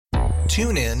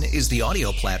TuneIn is the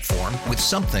audio platform with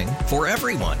something for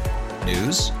everyone.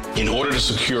 News. In order to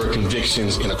secure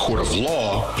convictions in a court of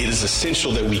law, it is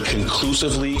essential that we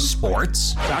conclusively.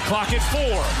 Sports. Shot clock at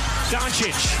 4.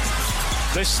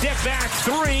 Doncic. The step back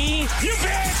 3. You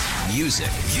bet. Music.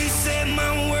 You set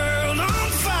my world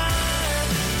on fire.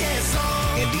 Yes,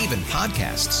 and even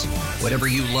podcasts. Whatever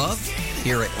you love,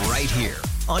 hear it right here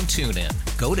on TuneIn.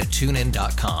 Go to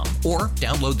TuneIn.com or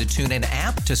download the TuneIn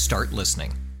app to start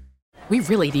listening. We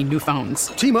really need new phones.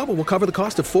 T-Mobile will cover the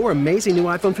cost of 4 amazing new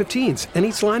iPhone 15s, and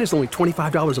each line is only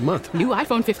 $25 a month. New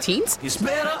iPhone 15s? It's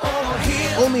better over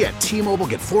here. Only at T-Mobile,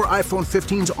 get 4 iPhone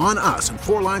 15s on us and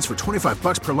 4 lines for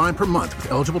 $25 per line per month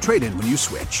with eligible trade-in when you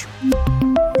switch.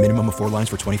 Minimum of 4 lines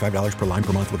for $25 per line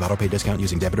per month with autopay discount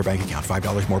using debit or bank account.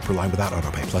 $5 more per line without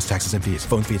autopay, plus taxes and fees.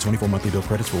 Phone fee at 24 monthly bill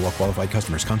credits for well-qualified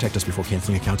customers. Contact us before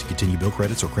canceling account to continue bill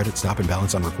credits or credit stop and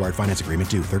balance on required finance agreement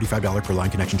due. $35 per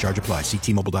line connection charge applies. See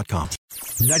T-Mobile.com.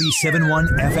 97.1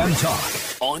 FM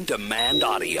Talk. On demand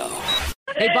audio.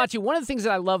 Hey, Batya, one of the things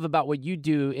that I love about what you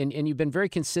do, and you've been very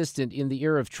consistent in the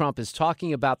era of Trump, is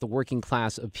talking about the working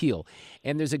class appeal.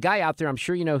 And there's a guy out there, I'm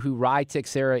sure you know who Rai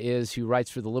Teixeira is, who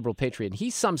writes for the Liberal Patriot. And he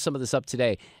summed some of this up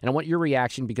today, and I want your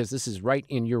reaction because this is right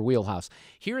in your wheelhouse.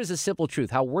 Here is a simple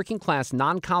truth: how working class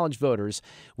non-college voters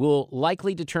will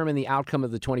likely determine the outcome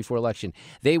of the 24 election.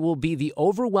 They will be the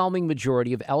overwhelming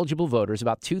majority of eligible voters,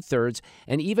 about 2/3,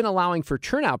 and even allowing for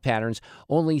turnout patterns,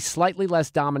 only slightly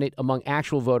less dominant among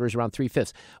actual voters, around 3/5.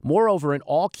 Moreover, in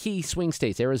all key swing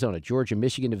states, Arizona, Georgia,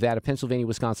 Michigan, Nevada, Pennsylvania,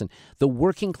 Wisconsin, the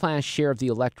working class share of the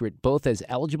electorate, both as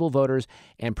eligible voters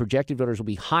and projected voters, will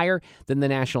be higher than the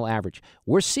national average.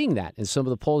 We're seeing that in some of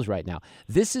the polls right now.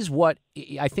 This is what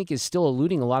I think is still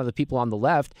eluding a lot of the people on the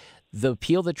left. The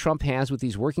appeal that Trump has with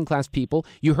these working class people.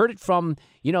 You heard it from,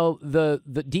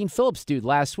 the Dean Phillips dude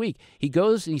last week. He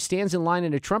goes and he stands in line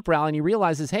in a Trump rally and he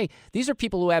realizes, hey, these are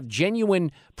people who have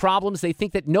genuine problems. They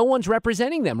think that no one's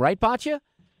representing them. Right, Batya?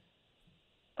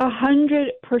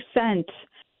 100%.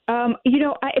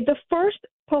 The first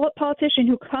politician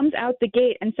who comes out the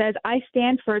gate and says, I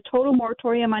stand for a total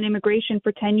moratorium on immigration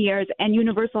for 10 years and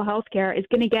universal health care is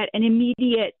going to get an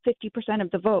immediate 50% of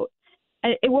the vote.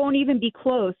 It won't even be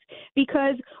close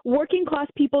because working class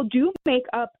people do make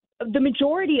up the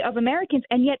majority of Americans,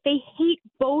 and yet they hate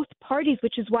both parties,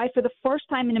 which is why for the first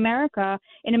time in America,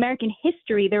 in American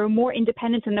history, there are more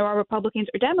independents than there are Republicans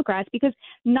or Democrats because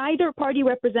neither party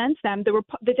represents them.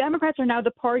 The Democrats are now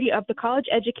the party of the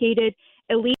college-educated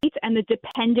elites and the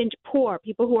dependent poor,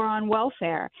 people who are on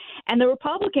welfare. And the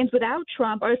Republicans, without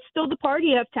Trump, are still the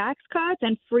party of tax cuts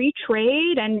and free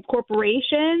trade and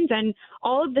corporations and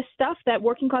all of the stuff that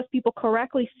working class people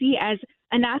correctly see as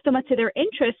anathema to their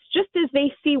interests, just as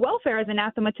they see welfare as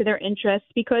anathema to their interests,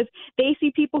 because they see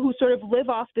people who sort of live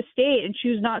off the state and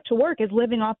choose not to work as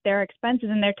living off their expenses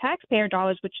and their taxpayer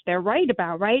dollars, which they're right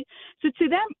about, right? So to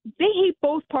them, they hate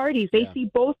both parties. They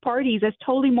see both parties as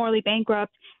totally morally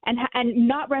bankrupt and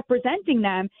not representing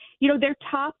them. Their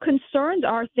top concerns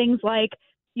are things like,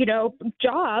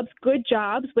 jobs, good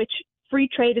jobs, which free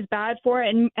trade is bad for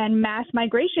and mass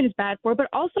migration is bad for, but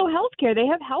also healthcare. They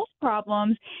have health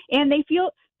problems, and they feel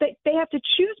that they have to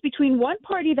choose between one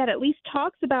party that at least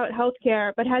talks about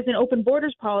healthcare but has an open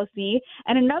borders policy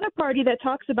and another party that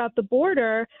talks about the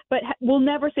border but will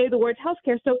never say the words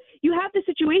healthcare. So you have the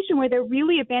situation where they're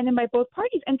really abandoned by both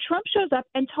parties, and Trump shows up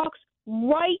and talks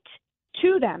right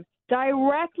to them.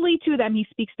 Directly to them. He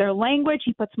speaks their language.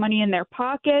 He puts money in their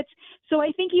pockets. So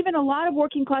I think even a lot of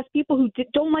working class people who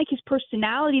don't like his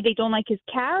personality, they don't like his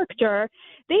character,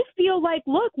 they feel like,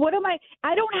 look,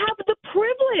 I don't have the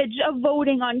privilege of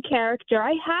voting on character.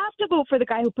 I have to vote for the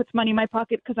guy who puts money in my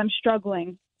pocket because I'm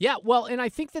struggling. Yeah, well, and I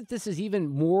think that this is even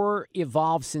more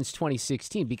evolved since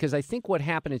 2016, because I think what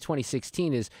happened in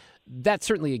 2016 is that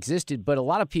certainly existed, but a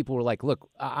lot of people were like, look,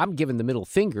 I'm giving the middle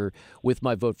finger with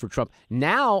my vote for Trump.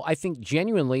 Now, I think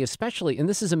genuinely, especially, and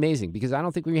this is amazing because I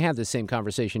don't think we had this same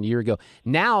conversation a year ago.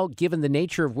 Now, given the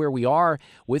nature of where we are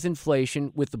with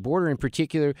inflation, with the border in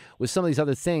particular, with some of these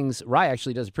other things, Rai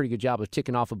actually does a pretty good job of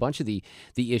ticking off a bunch of the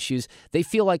issues. They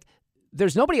feel like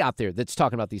there's nobody out there that's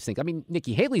talking about these things. I mean,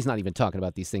 Nikki Haley's not even talking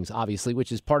about these things, obviously, which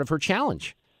is part of her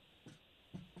challenge.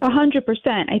 100%.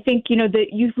 I think, that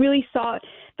you really saw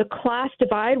the class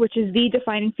divide, which is the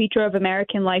defining feature of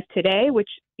American life today, which,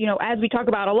 as we talk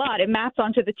about a lot, it maps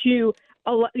onto the two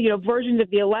versions of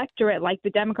the electorate, like the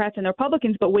Democrats and the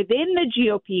Republicans. But within the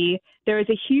GOP, there is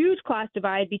a huge class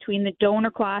divide between the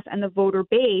donor class and the voter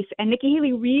base. And Nikki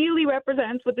Haley really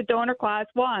represents what the donor class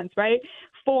wants, right?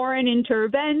 Foreign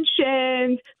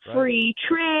interventions, free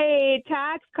trade,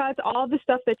 tax cuts, all the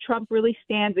stuff that Trump really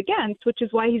stands against, which is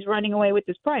why he's running away with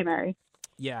this primary.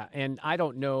 Yeah, and I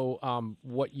don't know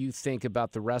what you think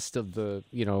about the rest of the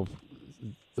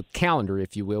calendar,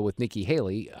 if you will, with Nikki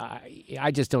Haley.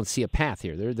 I just don't see a path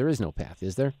here. There is no path,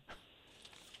 is there?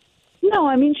 No,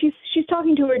 I mean she's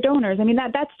talking to her donors. I mean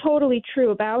that's totally true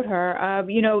about her.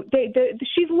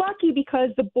 She's lucky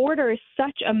because the border is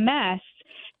such a mess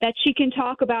that she can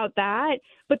talk about that.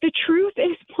 But the truth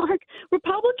is, Mark,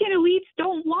 Republican elites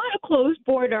don't want a closed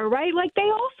border, right? Like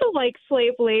they also like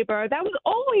slave labor. That was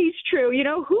always true.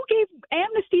 Who gave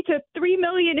amnesty to 3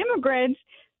 million immigrants?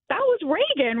 That was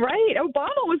Reagan, right?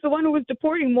 Obama was the one who was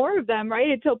deporting more of them, right?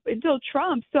 Until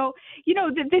Trump. So,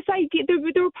 this idea,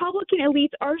 the Republican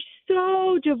elites are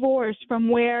so divorced from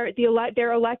where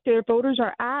their elected voters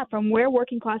are at, from where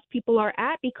working class people are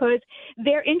at, because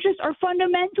their interests are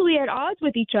fundamentally at odds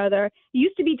with each other. It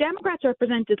used to be Democrats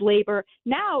represented labor.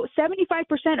 Now,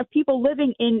 75% of people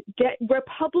living in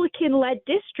Republican-led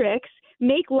districts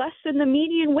make less than the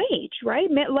median wage, right?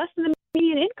 Less than the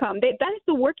median income. That is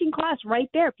the working class right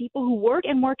there. People who work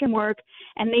and work and work,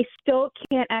 and they still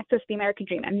can't access the American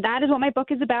dream. And that is what my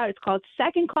book is about. It's called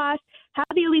Second Class: How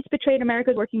the Elites Betrayed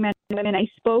America's Working Men and Women. I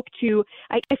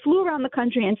flew around the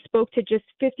country and spoke to just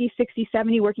 50, 60,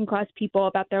 70 working class people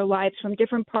about their lives from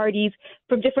different parties,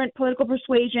 from different political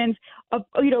persuasions, of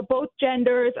both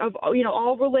genders, of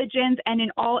all religions, and in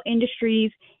all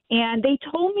industries. And they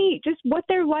told me just what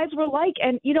their lives were like.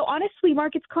 And, honestly,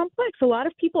 Mark, it's complex. A lot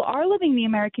of people are living the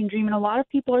American dream, and a lot of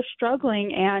people are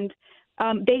struggling. And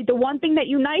the one thing that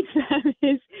unites them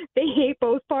is they hate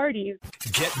both parties.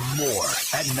 Get more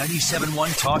at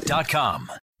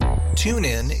 971talk.com.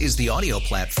 TuneIn is the audio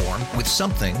platform with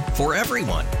something for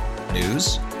everyone.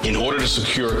 News. In order to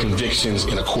secure convictions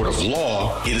in a court of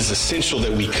law, it is essential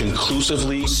that we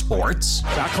conclusively. Sports.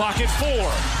 Shot clock at 4.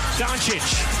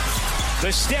 Doncic.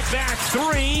 The step back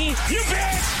 3. You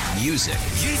bet. Music.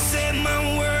 You set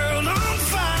my world on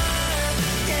fire.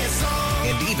 Yes,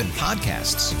 and even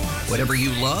podcasts. Whatever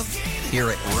you love, hear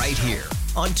it right here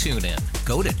on TuneIn.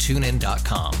 Go to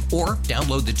TuneIn.com or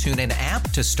download the TuneIn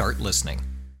app to start listening.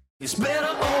 It's better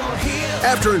over here.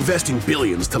 After investing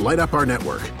billions to light up our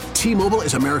network, T-Mobile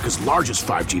is America's largest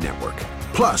 5G network.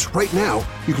 Plus, right now,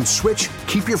 you can switch,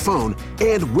 keep your phone,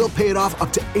 and we'll pay it off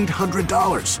up to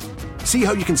 $800. See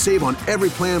how you can save on every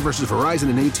plan versus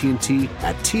Verizon and AT&T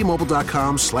at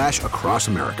T-Mobile.com/across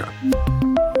America.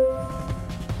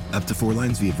 Up to 4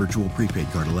 lines via virtual prepaid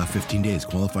card. Allow 15 days.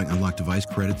 Qualifying unlocked device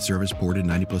credit service ported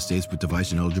 90-plus days with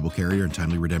device and eligible carrier and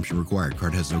timely redemption required.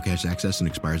 Card has no cash access and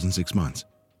expires in 6 months.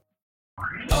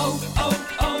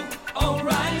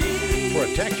 O'Reilly.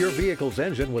 Protect your vehicle's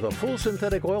engine with a full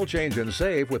synthetic oil change and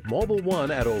save with Mobile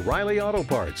One at O'Reilly Auto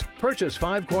Parts. Purchase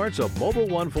 5 quarts of Mobile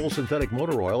One full synthetic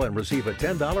motor oil and receive a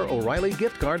 $10 O'Reilly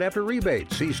gift card after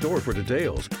rebate. See store for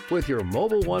details. With your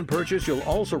Mobile One purchase, you'll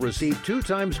also receive 2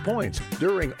 times points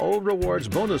during O Rewards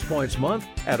Bonus Points Month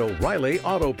at O'Reilly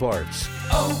Auto Parts.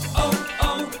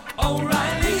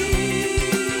 O'Reilly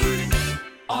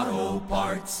Auto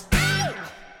Parts.